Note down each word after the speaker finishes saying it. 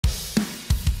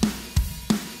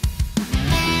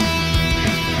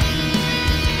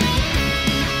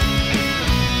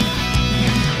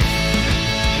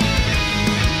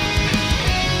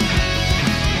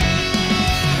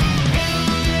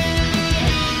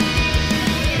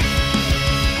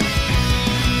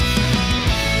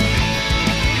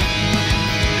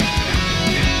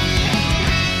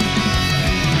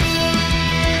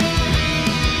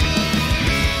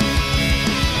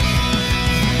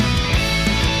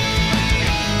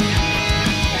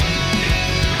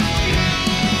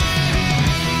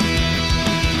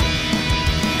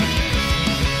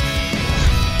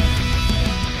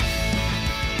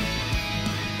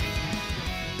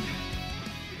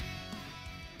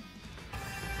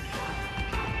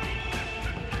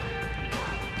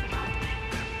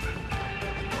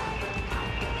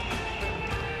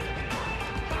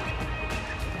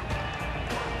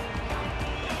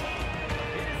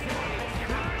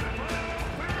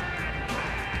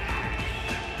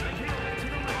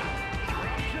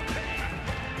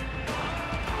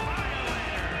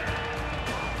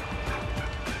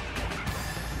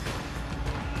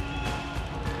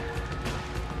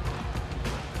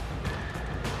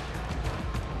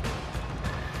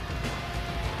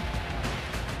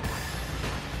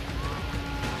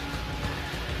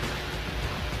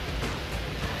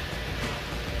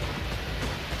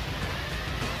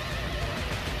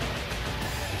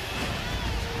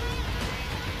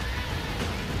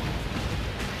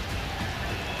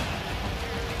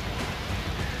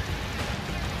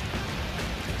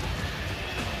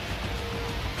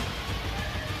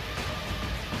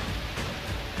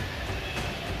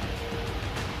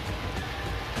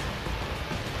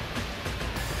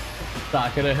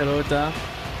Sakura Hirota,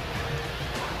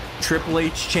 Triple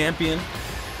H champion.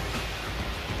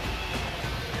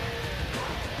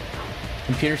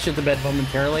 Computer shit the bed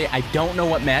momentarily. I don't know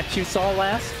what match you saw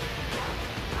last,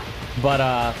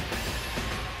 but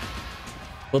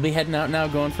we'll be heading out now,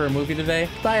 going for a movie today.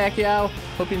 Bye, AOWell.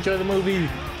 Hope you enjoy the movie.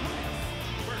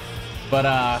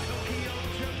 But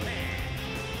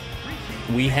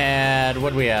we had,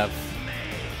 what do we have?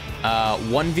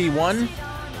 1v1.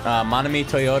 Manami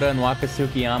Toyota and Waka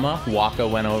Tsukiyama. Waka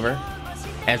went over,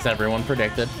 as everyone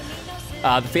predicted.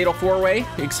 The Fatal 4-Way,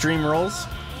 Extreme Rules.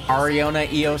 Ariona,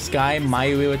 Io Sky,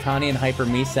 Mayu Iwatani, and Hyper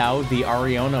Misao. The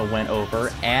Ariona went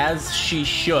over, as she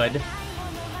should.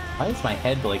 Why is my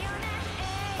head like...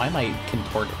 Why am I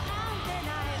contorted?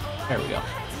 There we go.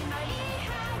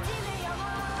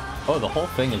 Oh, the whole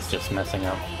thing is just messing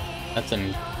up. That's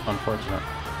unfortunate.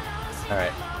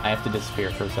 Alright, I have to disappear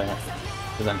for a second,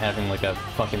 because I'm having like a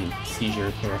fucking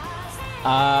seizure here.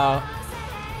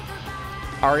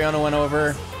 Ariona went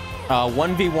over.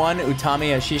 1v1,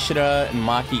 Utami Ashishida and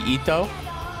Maki Ito.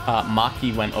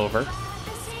 Maki went over.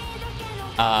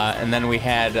 And then we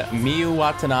had Miyu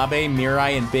Watanabe,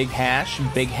 Mirai, and Big Hash.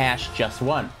 Big Hash just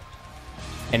won.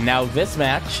 And now this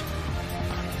match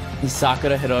is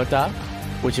Sakura Hirota,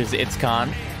 which is ItsKON.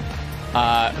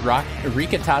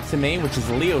 Rika Tatsumi, which is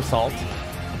Leosault.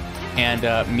 And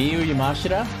Miyu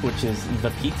Yamashita, which is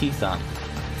ThePtSan.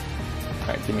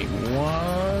 Alright, give me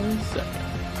 1 second.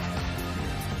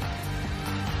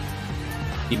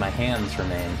 See, my hands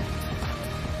remain.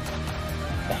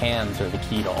 The hands are the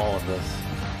key to all of this.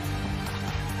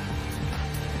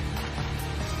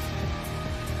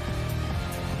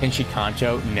 Can she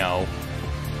concho? No.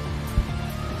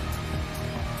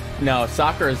 No,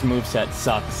 Sakura's moveset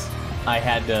sucks. I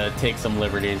had to take some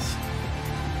liberties.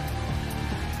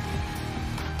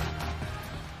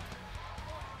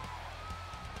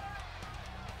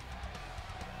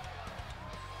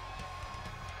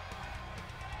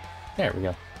 There we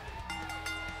go.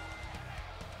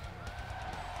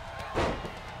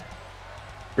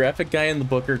 Graphic guy and the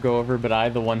booker go over, but I,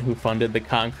 the one who funded the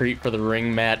concrete for the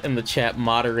ring mat and the chat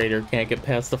moderator, can't get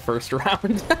past the first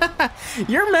round.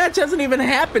 Your match hasn't even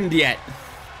happened yet.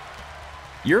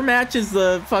 Your match is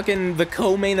the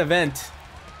co-main event.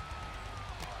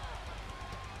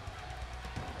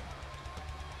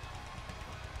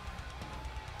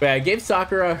 But I gave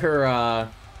Sakura her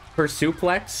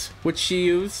suplex, which she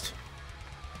used.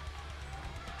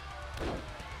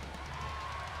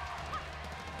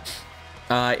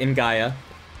 In Gaia.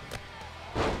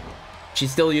 She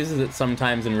still uses it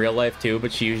sometimes in real life too,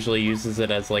 but she usually uses it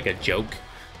as like a joke.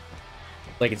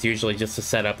 Like it's usually just to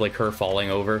set up like her falling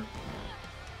over.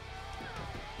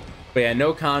 But yeah,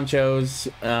 no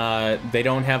conchos. They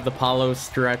don't have the Palo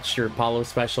stretch or Palo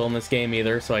special in this game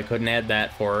either, so I couldn't add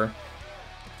that for her.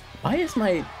 Why is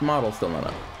my model still not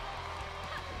up?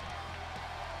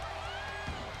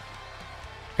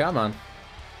 Come on.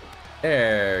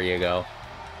 There you go.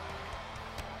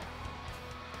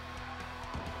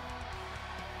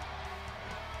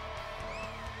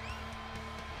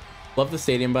 Love the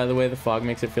stadium, by the way. The fog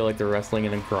makes it feel like they're wrestling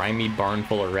in a grimy barn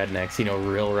full of rednecks. You know,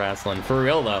 real wrestling. For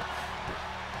real, though.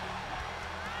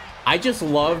 I just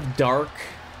love dark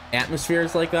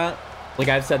atmospheres like that. Like,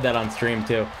 I've said that on stream,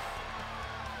 too.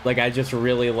 Like, I just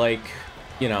really like,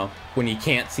 you know, when you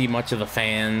can't see much of the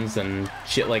fans and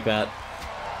shit like that.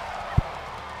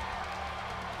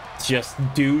 It's just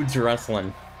dudes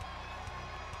wrestling.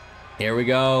 Here we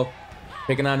go.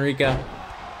 Picking on Rika.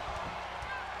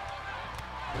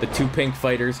 The two pink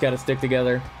fighters gotta stick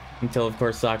together until, of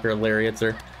course, Sakura lariats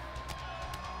her.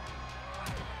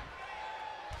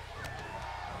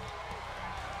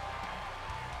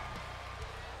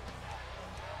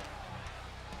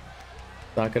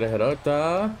 Sakura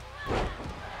Hirota.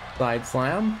 Side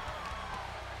slam.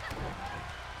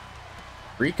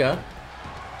 Rika.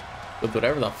 With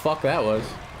whatever the fuck that was.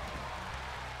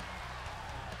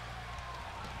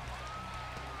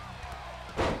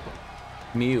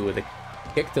 Miyu with a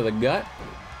kick to the gut.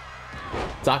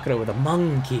 Sakura with a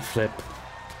monkey flip.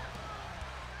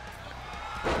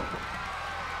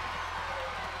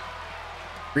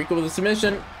 Rika with a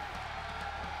submission.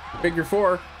 Figure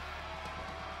 4. If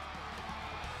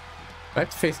I have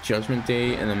to face Judgment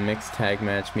Day in a mixed tag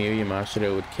match, Miyu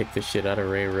Yamashita would kick the shit out of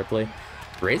Rhea Ripley.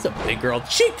 Rhea's a big girl.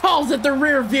 She calls it the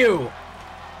rear view!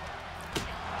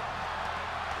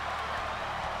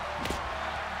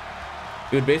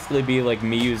 It would basically be like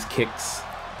Miyu's kicks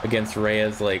against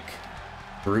Rhea's, like,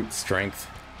 brute strength.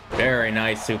 Very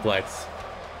nice suplex.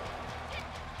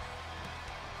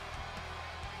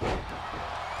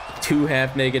 two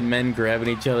half-naked men grabbing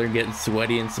each other and getting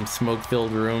sweaty in some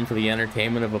smoke-filled room for the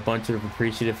entertainment of a bunch of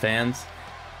appreciative fans.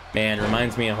 Man,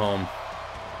 reminds me of home.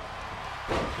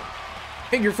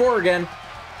 Figure 4 again.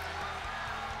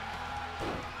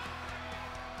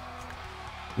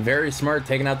 Very smart,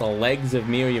 taking out the legs of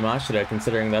Miyu Yamashita,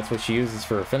 considering that's what she uses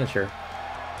for her finisher.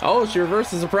 Oh, she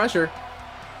reverses the pressure.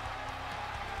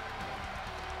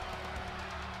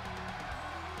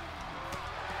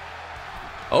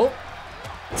 Oh.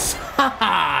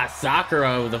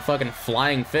 Sakura with a fucking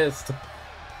flying fist.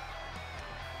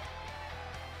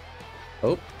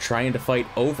 Oh, trying to fight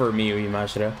over Miyu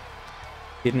Yamashita.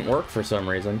 Didn't work for some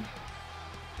reason.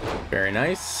 Very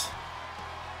nice.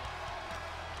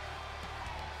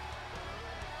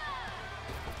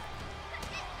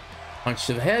 Punch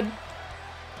to the head.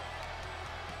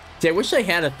 See, I wish I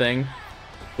had a thing.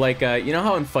 Like, you know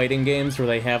how in fighting games where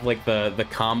they have, like, the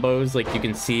combos, like, you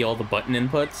can see all the button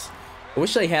inputs? I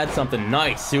wish I had something...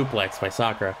 Nice suplex by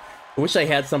Sakura. I wish I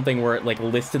had something where it, like,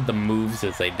 listed the moves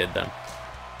as they did them.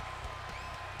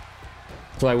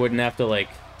 So I wouldn't have to, like,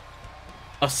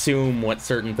 assume what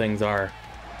certain things are.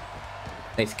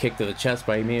 Nice kick to the chest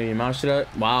by Miyu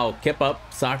Yamashita. Wow, kip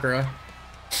up, Sakura.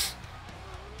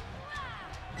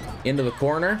 Into the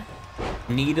corner.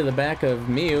 Knee to the back of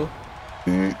Miyu.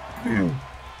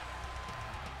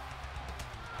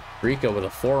 Rika with a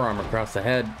forearm across the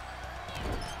head.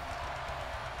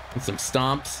 And some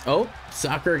stomps. Oh,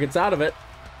 Sakura gets out of it.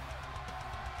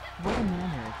 What a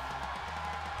manner.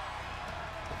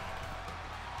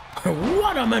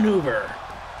 What a maneuver!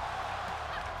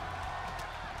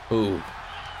 Ooh.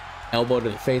 Elbow to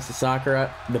the face of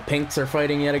Sakura. The pinks are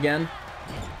fighting yet again.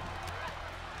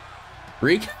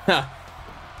 Rika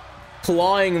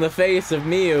clawing the face of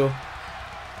Miyu.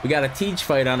 We got a teach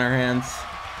fight on our hands.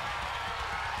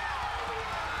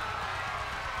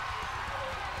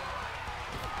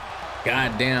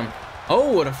 God damn.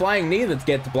 Oh, and a flying knee that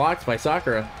gets blocked by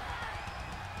Sakura.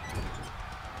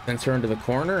 Sends her into the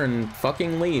corner and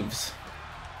fucking leaves.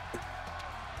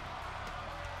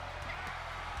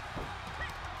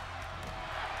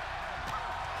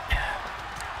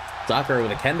 Sakura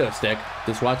with a kendo stick,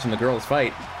 just watching the girls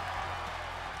fight.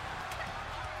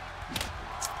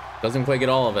 Doesn't quite get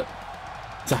all of it.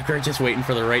 Sakura just waiting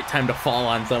for the right time to fall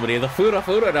on somebody. The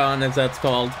Fuda-Fuda-don, as that's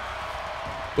called.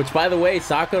 Which, by the way,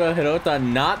 Sakura Hirota,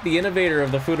 not the innovator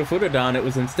of the Fuda-Fuda-don. It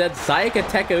was instead Sayaka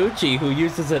Takeuchi who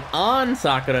uses it on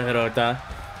Sakura Hirota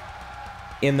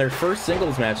in their first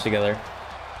singles match together.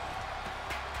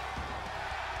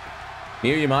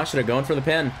 Miyu Yamashita going for the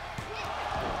pin.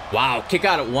 Wow, kick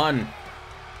out at 1.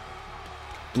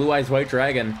 Blue Eyes White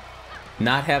Dragon.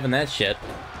 Not having that shit.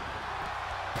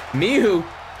 Miyu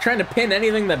trying to pin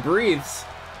anything that breathes.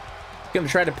 Gonna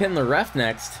try to pin the ref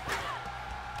next.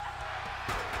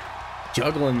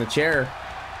 Juggling the chair.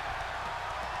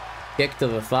 Kick to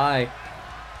the thigh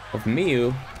of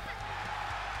Miyu.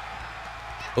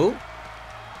 Ooh.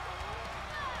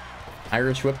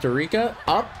 Irish whip to Rika.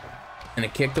 Up. And a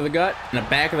kick to the gut. And a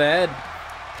back of the head.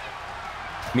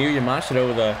 Miyu Yamashita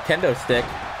with a kendo stick.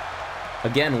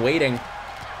 Again, waiting.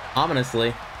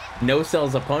 Ominously. No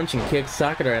sells a punch and kicks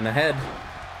Sakura in the head.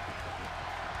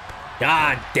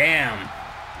 God damn.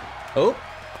 Oh.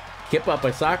 Kip up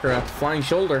by Sakura. Flying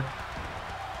shoulder.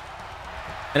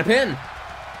 And a pin.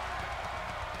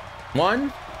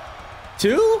 1,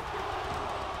 2.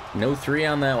 No 3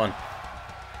 on that one.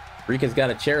 Rika's got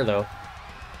a chair though.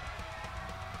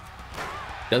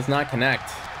 Does not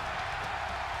connect.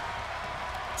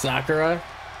 Sakura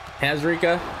has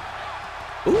Rika.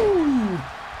 Ooh.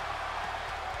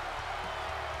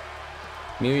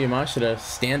 Miyu Yamashita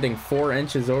standing 4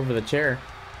 inches over the chair.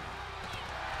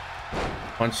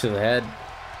 Punch to the head.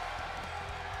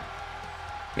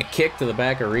 A kick to the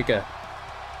back of Rika.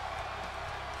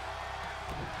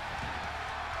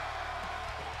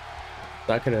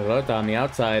 Sakura Hirota on the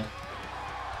outside.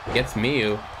 Gets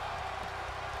Miyu.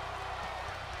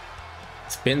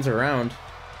 Spins around.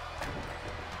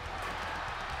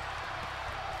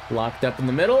 Locked up in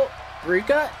the middle.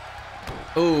 Rika.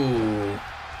 Ooh.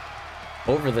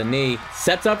 Over the knee.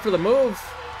 Sets up for the move.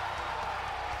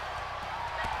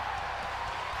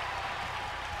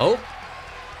 Oh.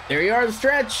 There you are, the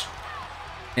stretch.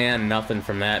 And nothing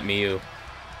from that, Miyu.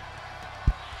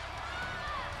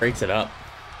 Breaks it up.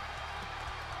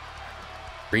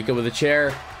 Rika with a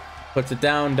chair. Puts it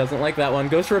down. Doesn't like that one.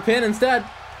 Goes for a pin instead.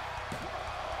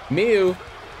 Miyu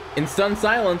in stunned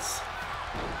silence.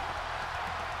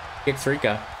 Kicks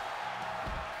Rika.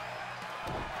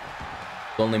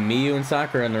 Only Miyu and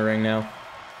Sakura in the ring now.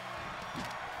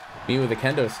 Miyu with a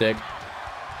kendo stick.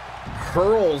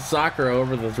 Hurls Sakura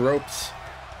over the ropes.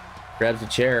 Grabs a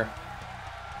chair.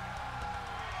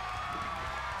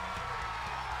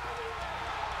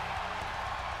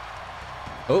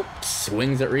 Oh,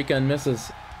 swings at Rika and misses.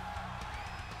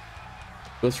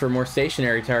 Goes for a more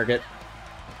stationary target.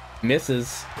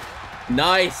 Misses.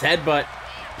 Nice headbutt.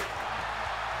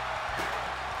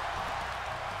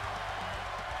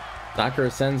 Sakura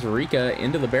sends Rika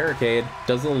into the barricade.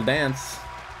 Does a little dance.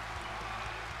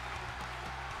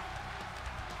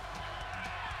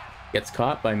 Gets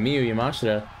caught by Miyu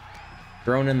Yamashita.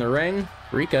 Thrown in the ring.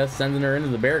 Rika sending her into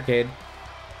the barricade.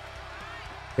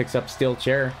 Picks up steel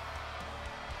chair.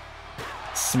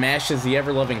 Smashes the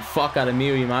ever-loving fuck out of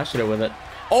Miyu Yamashita with it.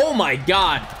 Oh my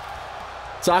god!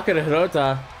 Sakura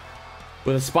Hirota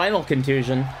with a spinal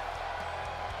contusion.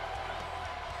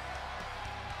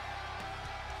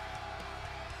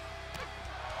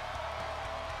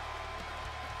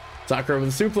 Sakura with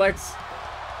a suplex.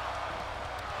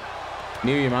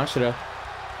 Miyu Yamashita.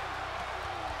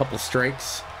 Couple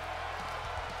strikes.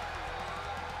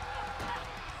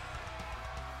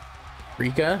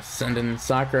 Rika sending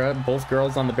Sakura, both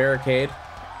girls on the barricade.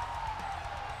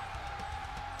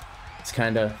 It's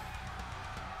kind of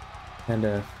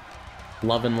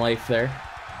loving life there.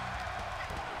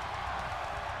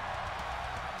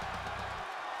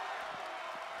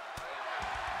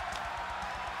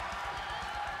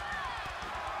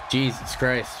 Jesus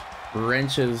Christ.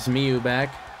 Wrenches Miyu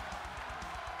back.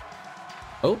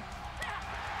 Oh.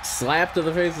 Slap to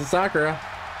the face of Sakura.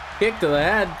 Kick to the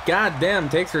head. God damn,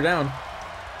 takes her down.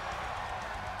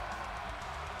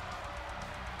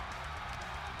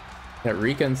 Got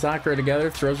Rika and Sakura together,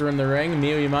 throws her in the ring.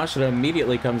 Miyu Yamashita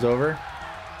immediately comes over.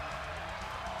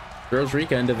 Throws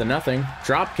Rika into the nothing.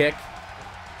 Drop kick.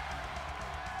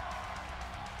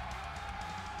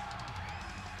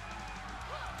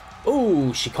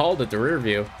 Ooh, she called it the rear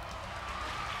view.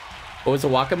 What was the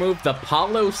Waka move? The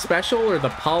Palo Special or the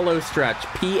Palo Stretch?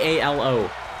 P-A-L-O.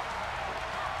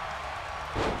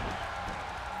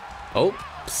 Oh,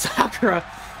 Sakura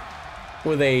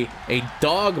with a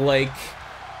dog-like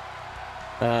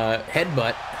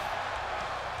headbutt.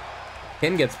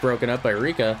 Pin gets broken up by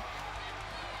Rika.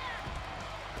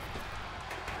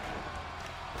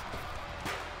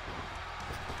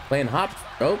 Playing hop.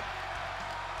 Oh.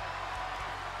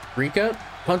 Rika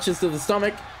punches to the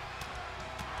stomach.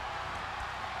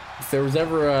 If there was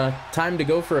ever a time to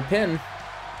go for a pin.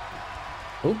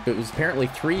 Oh, it was apparently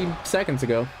 3 seconds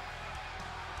ago.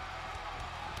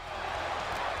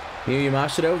 Miyu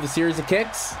Yamashita with a series of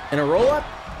kicks and a roll-up.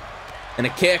 And a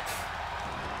kick.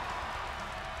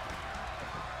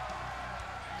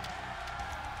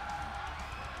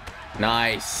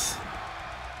 Nice.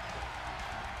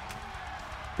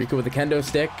 Rika with a kendo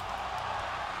stick.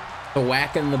 A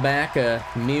whack in the back of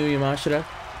Miyu Yamashita.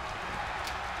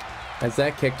 Has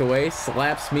that kicked away.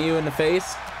 Slaps Miyu in the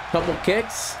face. Couple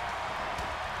kicks.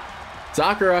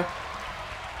 Sakura.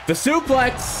 The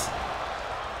suplex.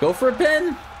 Go for a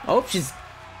pin. Oh, she's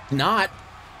not.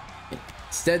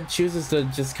 Instead chooses to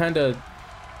just kind of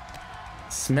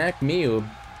smack Miyu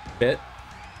a bit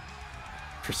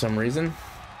for some reason.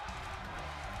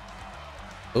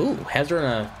 Ooh, has her in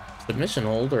a submission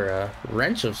hold or a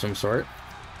wrench of some sort.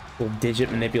 Little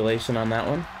digit manipulation on that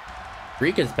one.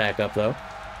 Rika's back up though.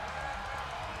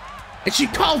 And she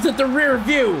calls it the rear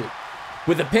view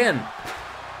with a pin.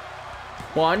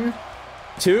 1,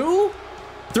 2,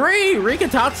 3. Rika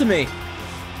Tatsumi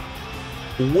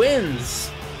wins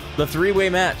the 3-way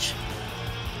match.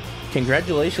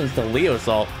 Congratulations to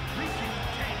Leosault.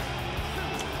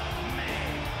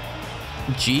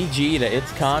 GG to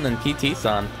ItsKON and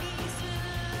ThePtSan.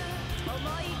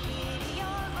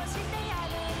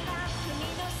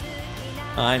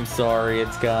 I'm sorry,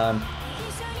 ItsKON.